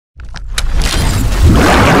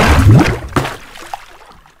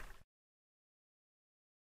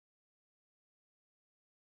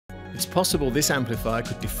It's possible this amplifier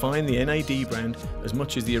could define the NAD brand as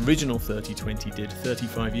much as the original 3020 did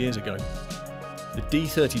 35 years ago. The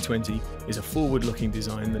D3020 is a forward-looking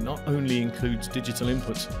design that not only includes digital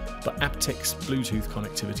inputs, but aptX Bluetooth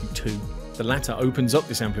connectivity too. The latter opens up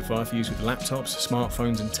this amplifier for use with laptops,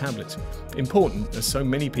 smartphones and tablets, important as so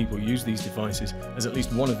many people use these devices as at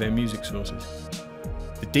least one of their music sources.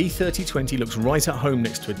 The D3020 looks right at home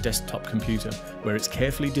next to a desktop computer, where its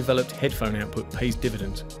carefully developed headphone output pays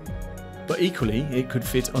dividends. But equally, it could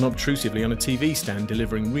fit unobtrusively on a TV stand,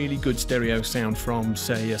 delivering really good stereo sound from,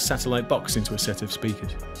 say, a satellite box into a set of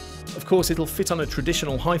speakers. Of course, it'll fit on a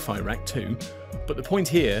traditional hi-fi rack too, but the point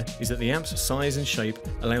here is that the amp's size and shape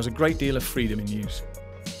allows a great deal of freedom in use.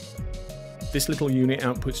 This little unit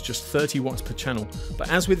outputs just 30 watts per channel, but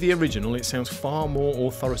as with the original, it sounds far more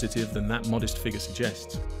authoritative than that modest figure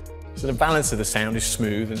suggests. So the balance of the sound is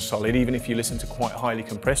smooth and solid, even if you listen to quite highly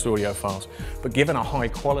compressed audio files, but given a high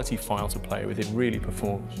quality file to play with, it really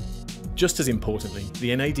performs. Just as importantly,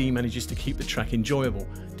 the NAD manages to keep the track enjoyable,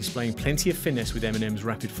 displaying plenty of finesse with Eminem's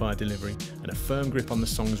rapid fire delivery and a firm grip on the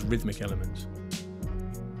song's rhythmic elements.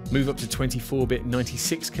 Move up to 24-bit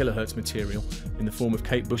 96 kHz material in the form of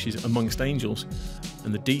Kate Bush's Amongst Angels,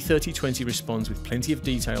 and the D3020 responds with plenty of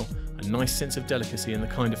detail, a nice sense of delicacy and the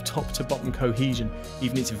kind of top-to-bottom cohesion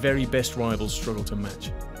even its very best rivals struggle to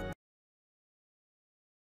match.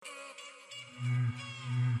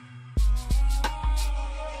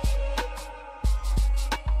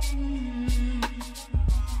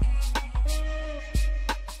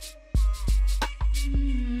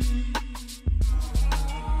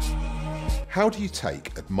 How do you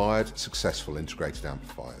take admired, successful integrated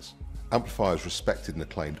amplifiers respected and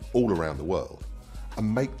acclaimed all around the world,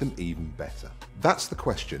 and make them even better? That's the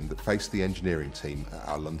question that faced the engineering team at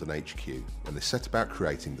our London HQ when they set about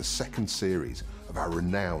creating the second series of our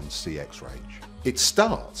renowned CX range. It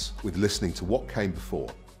starts with listening to what came before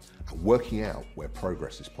and working out where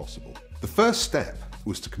progress is possible. The first step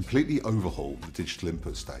was to completely overhaul the digital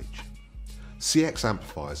input stage. CX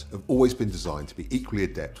amplifiers have always been designed to be equally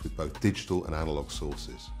adept with both digital and analog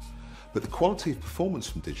sources, but the quality of performance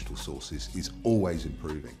from digital sources is always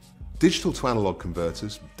improving. Digital to analog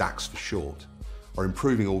converters, DACs for short, are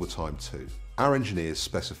improving all the time too. Our engineers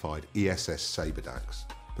specified ESS Sabre DACs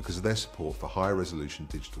because of their support for higher resolution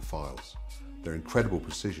digital files, their incredible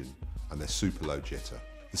precision and their super low jitter.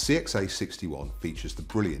 The CX-A61 features the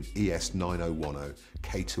brilliant ES9010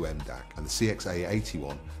 K2M DAC, and the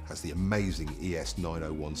CX-A81 has the amazing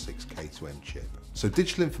ES9016 K2M chip. So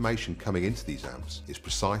digital information coming into these amps is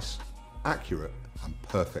precise, accurate and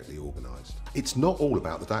perfectly organised. It's not all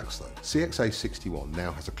about the DACs though. CX-A61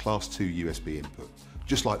 now has a Class 2 USB input,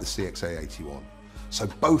 just like the CX-A81. So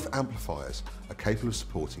both amplifiers are capable of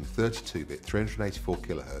supporting 32-bit 384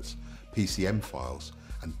 kHz PCM files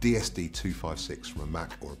and DSD256 from a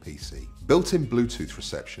Mac or a PC. Built-in Bluetooth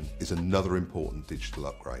reception is another important digital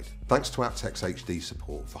upgrade. Thanks to aptX HD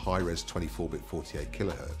support for high-res 24-bit 48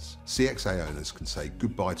 kHz, CXA owners can say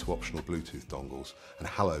goodbye to optional Bluetooth dongles and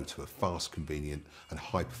hello to a fast, convenient and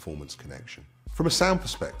high-performance connection. From a sound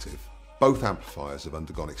perspective, both amplifiers have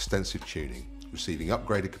undergone extensive tuning, receiving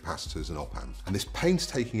upgraded capacitors and op-amps, and this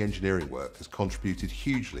painstaking engineering work has contributed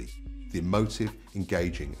hugely the emotive,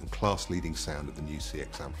 engaging and class-leading sound of the new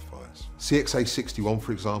CX amplifiers. CX-A61,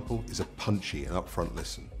 for example, is a punchy and upfront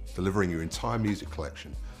listen, delivering your entire music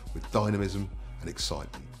collection with dynamism and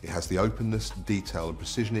excitement. It has the openness, detail and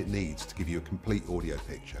precision it needs to give you a complete audio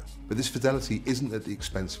picture. But this fidelity isn't at the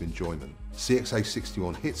expense of enjoyment.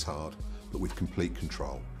 CX-A61 hits hard, but with complete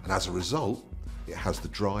control. And as a result, it has the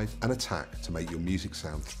drive and attack to make your music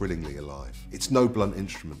sound thrillingly alive. It's no blunt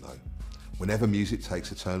instrument though. Whenever music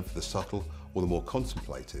takes a turn for the subtle or the more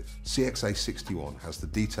contemplative, CX-A61 has the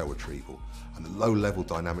detail retrieval and the low-level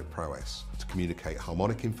dynamic prowess to communicate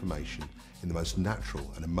harmonic information in the most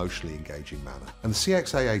natural and emotionally engaging manner. And the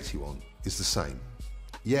CX-A81 is the same,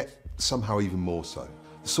 yet somehow even more so.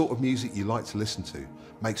 The sort of music you like to listen to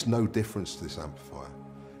makes no difference to this amplifier.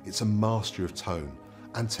 It's a master of tone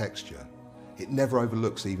and texture. It never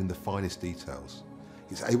overlooks even the finest details.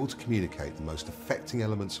 It's able to communicate the most affecting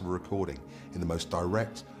elements of a recording in the most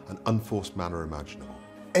direct and unforced manner imaginable.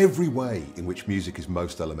 Every way in which music is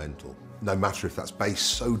most elemental, no matter if that's bass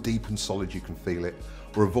so deep and solid you can feel it,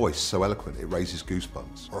 or a voice so eloquent it raises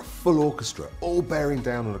goosebumps, or a full orchestra all bearing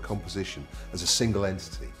down on a composition as a single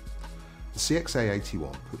entity. The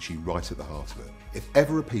CX-A81 puts you right at the heart of it. If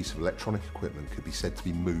ever a piece of electronic equipment could be said to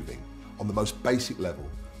be moving, on the most basic level,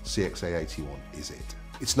 CX-A81 is it.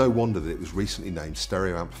 It's no wonder that it was recently named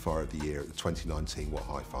Stereo Amplifier of the Year at the 2019 What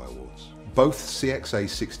Hi-Fi Awards. Both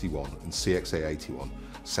CX-A61 and CX-A81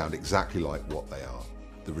 sound exactly like what they are.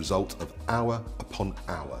 the result of hour upon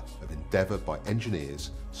hour of endeavour by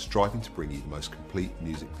engineers striving to bring you the most complete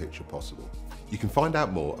music picture possible. You can find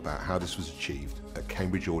out more about how this was achieved at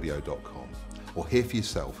cambridgeaudio.com or hear for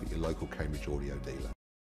yourself at your local Cambridge Audio dealer.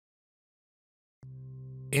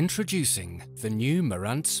 Introducing the new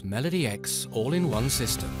Marantz Melody X all-in-one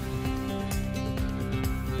system.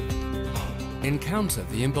 Encounter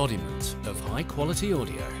the embodiment of high-quality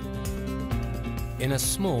audio in a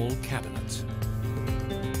small cabinet.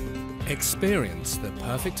 Experience the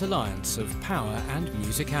perfect alliance of power and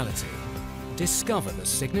musicality. Discover the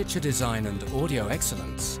signature design and audio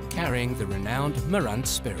excellence carrying the renowned Marantz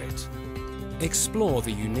spirit. Explore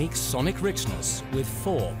the unique sonic richness with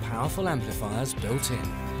 4 powerful amplifiers built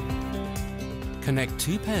in. Connect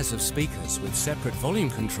 2 pairs of speakers with separate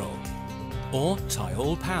volume control, or tie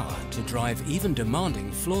all power to drive even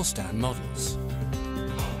demanding floor stand models.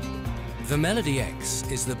 The Melody X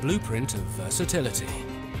is the blueprint of versatility.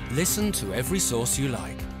 Listen to every source you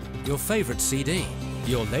like, your favorite CD,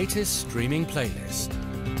 your latest streaming playlist.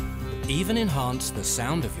 Even enhance the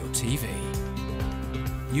sound of your TV.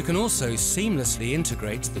 You can also seamlessly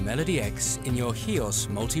integrate the Melody X in your HIOS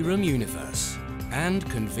multi-room universe and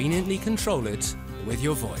conveniently control it with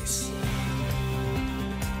your voice.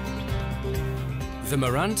 The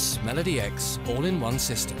Marantz Melody X all-in-one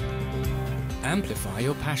system. Amplify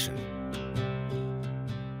your passion.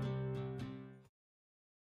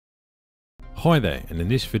 Hi there, and in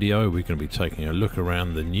this video we're going to be taking a look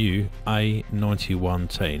around the new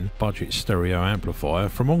A9110 budget stereo amplifier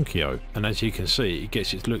from Onkyo. And as you can see, it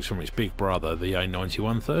gets its looks from its big brother, the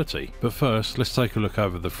A9130. But first, let's take a look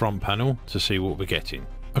over the front panel to see what we're getting.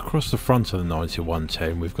 Across the front of the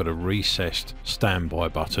 9110 we've got a recessed standby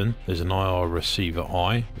button, there's an IR receiver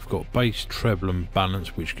eye, we've got bass, treble and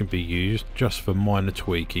balance which can be used just for minor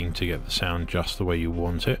tweaking to get the sound just the way you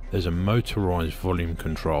want it. There's a motorised volume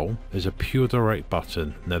control, there's a pure direct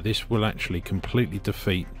button. Now this will actually completely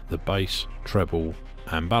defeat the bass, treble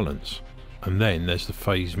and balance. And then there's the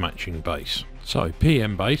phase matching bass. So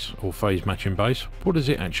PM bass or phase matching bass, what does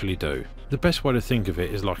it actually do? The best way to think of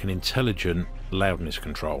it is like an intelligent loudness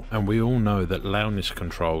control, and we all know that loudness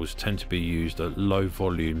controls tend to be used at low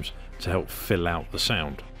volumes to help fill out the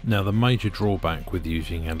sound. Now the major drawback with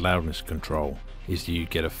using a loudness control is that you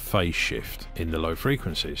get a phase shift in the low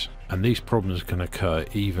frequencies, and these problems can occur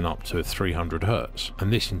even up to 300 Hz,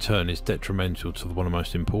 and this in turn is detrimental to one of the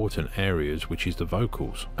most important areas, which is the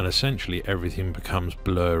vocals, and essentially everything becomes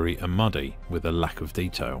blurry and muddy with a lack of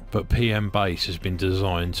detail. But PM bass has been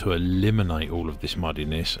designed to eliminate all of this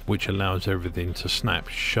muddiness, which allows everything to snap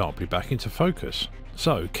sharply back into focus.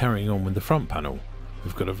 So carrying on with the front panel,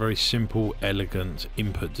 we've got a very simple, elegant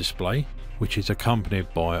input display, which is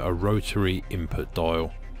accompanied by a rotary input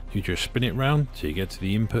dial. You just spin it round till you get to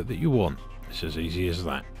the input that you want. It's as easy as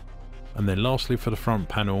that. And then lastly, for the front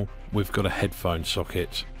panel, we've got a headphone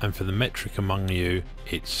socket, and for the metric among you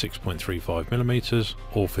it's 6.35mm,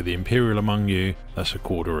 or for the imperial among you that's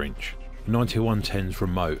 1/4 inch. 9110's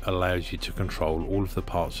remote allows you to control all of the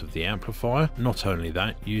parts of the amplifier. Not only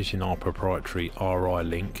that, using our proprietary RI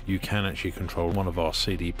link you can actually control one of our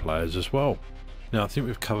CD players as well. Now I think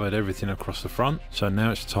we've covered everything across the front, so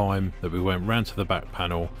now it's time that we went round to the back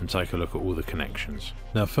panel and take a look at all the connections.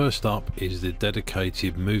 Now first up is the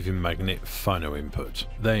dedicated moving magnet phono input.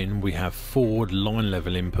 Then we have 4 line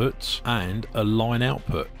level inputs and a line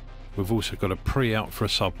output. We've also got a pre-out for a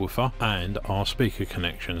subwoofer and our speaker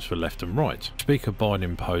connections for left and right. Speaker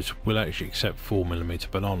binding posts will actually accept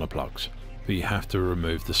 4mm banana plugs, but you have to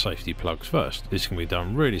remove the safety plugs first. This can be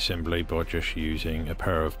done really simply by just using a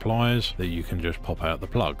pair of pliers that you can just pop out the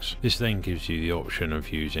plugs. This then gives you the option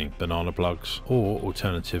of using banana plugs, or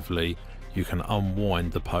alternatively you can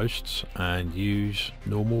unwind the posts and use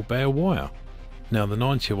normal bare wire. Now the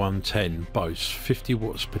 9110 boasts 50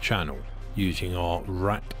 watts per channel using our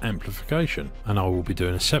rat amplification, and I will be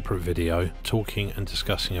doing a separate video talking and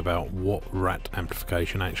discussing about what rat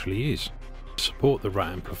amplification actually is. To support the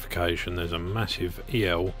rat amplification, there's a massive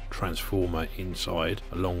EL transformer inside,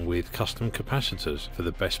 along with custom capacitors for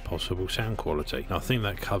the best possible sound quality. Now, I think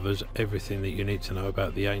that covers everything that you need to know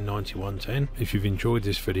about the A9110. If you've enjoyed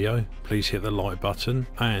this video, please hit the like button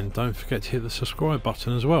and don't forget to hit the subscribe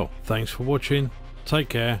button as well. Thanks for watching, take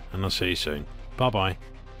care, and I'll see you soon. Bye bye.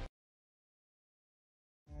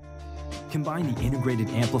 Combine the integrated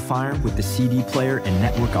amplifier with the CD player and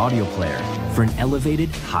network audio player for an elevated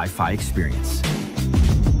hi-fi experience.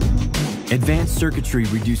 Advanced circuitry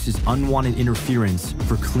reduces unwanted interference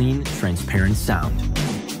for clean, transparent sound.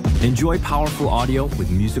 Enjoy powerful audio with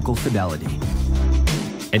musical fidelity.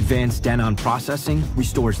 Advanced Denon processing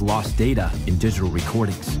restores lost data in digital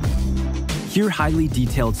recordings. Hear highly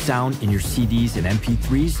detailed sound in your CDs and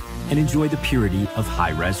MP3s and enjoy the purity of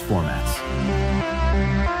high-res formats.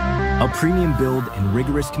 A premium build and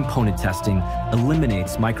rigorous component testing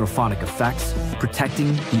eliminates microphonic effects,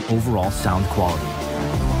 protecting the overall sound quality.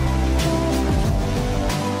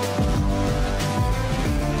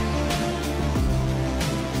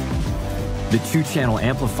 The 2-channel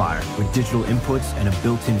amplifier with digital inputs and a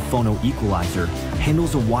built-in phono equalizer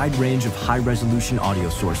handles a wide range of high-resolution audio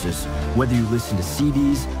sources, whether you listen to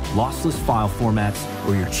CDs, lossless file formats,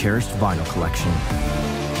 or your cherished vinyl collection.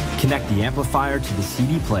 Connect the amplifier to the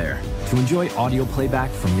CD player to enjoy audio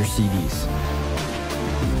playback from your CDs.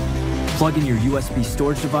 Plug in your USB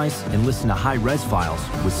storage device and listen to high-res files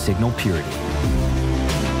with signal purity.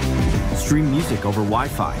 Stream music over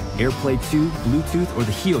Wi-Fi, AirPlay 2, Bluetooth, or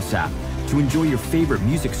the HEOS app to enjoy your favorite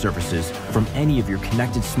music services from any of your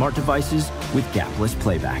connected smart devices with gapless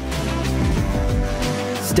playback.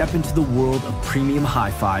 Step into the world of premium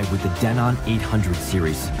hi-fi with the Denon 800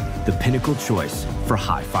 series, the pinnacle choice for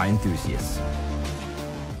hi-fi enthusiasts.